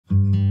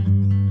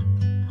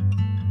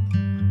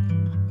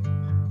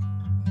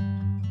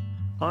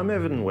I'm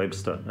Evan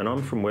Webster and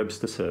I'm from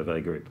Webster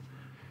Survey Group.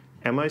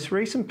 Our most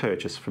recent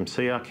purchase from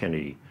C.R.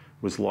 Kennedy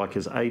was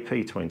Leica's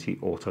AP20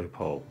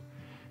 AutoPole.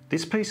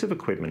 This piece of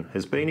equipment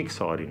has been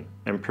exciting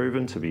and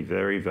proven to be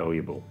very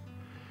valuable.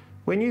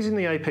 When using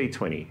the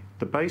AP20,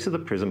 the base of the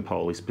prism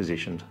pole is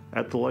positioned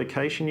at the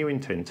location you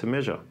intend to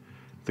measure.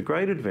 The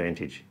great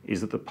advantage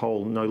is that the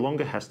pole no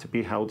longer has to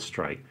be held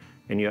straight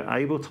and you're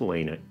able to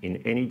lean it in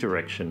any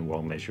direction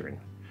while measuring.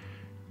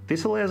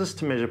 This allows us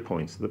to measure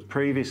points that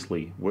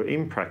previously were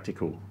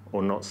impractical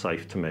or not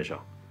safe to measure.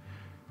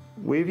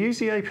 We've used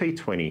the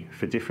AP20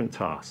 for different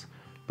tasks,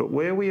 but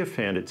where we have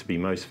found it to be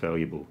most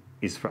valuable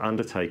is for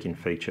undertaking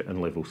feature and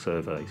level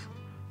surveys.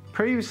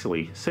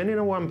 Previously, sending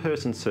a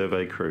one-person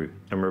survey crew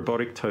and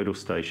robotic total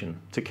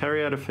station to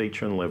carry out a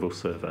feature and level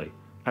survey,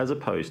 as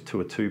opposed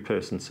to a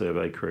two-person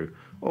survey crew,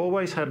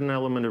 always had an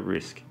element of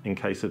risk in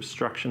case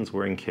obstructions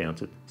were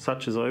encountered,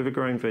 such as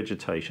overgrown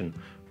vegetation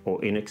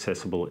or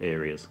inaccessible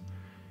areas.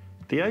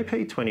 The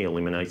AP20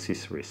 eliminates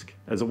this risk,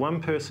 as a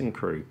one-person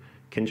crew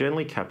can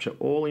generally capture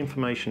all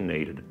information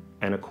needed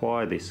and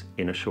acquire this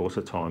in a shorter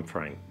time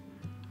frame.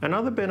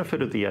 Another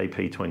benefit of the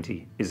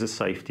AP20 is the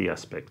safety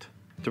aspect.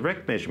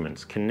 Direct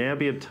measurements can now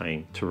be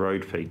obtained to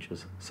road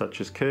features such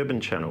as curb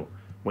and channel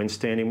when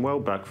standing well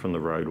back from the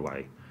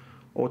roadway,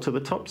 or to the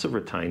tops of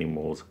retaining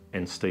walls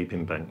and steep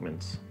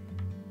embankments.